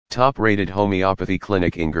Top-rated homeopathy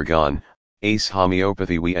clinic in Gurgaon, Ace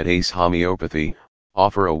Homeopathy. We at Ace Homeopathy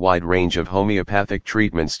offer a wide range of homeopathic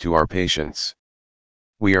treatments to our patients.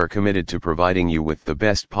 We are committed to providing you with the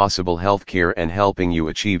best possible health care and helping you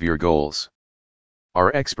achieve your goals.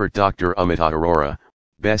 Our expert Dr. Amita Arora,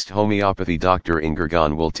 best homeopathy doctor in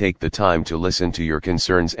Gurgaon, will take the time to listen to your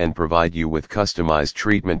concerns and provide you with customized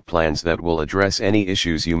treatment plans that will address any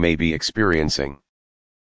issues you may be experiencing.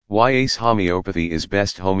 Why Ace Homeopathy is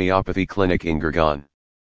best homeopathy clinic in Gurgaon.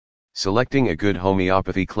 Selecting a good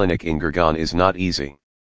homeopathy clinic in Gurgaon is not easy.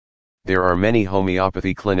 There are many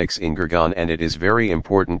homeopathy clinics in Gurgaon and it is very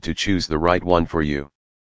important to choose the right one for you.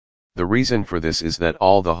 The reason for this is that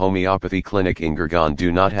all the homeopathy clinic in Gurgaon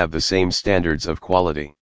do not have the same standards of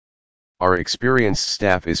quality. Our experienced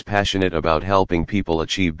staff is passionate about helping people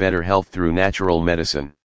achieve better health through natural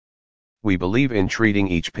medicine. We believe in treating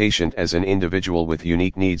each patient as an individual with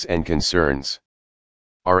unique needs and concerns.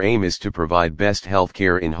 Our aim is to provide best health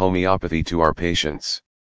care in homeopathy to our patients.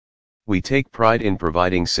 We take pride in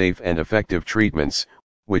providing safe and effective treatments,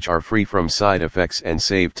 which are free from side effects and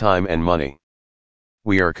save time and money.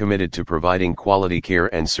 We are committed to providing quality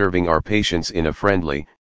care and serving our patients in a friendly,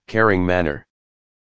 caring manner.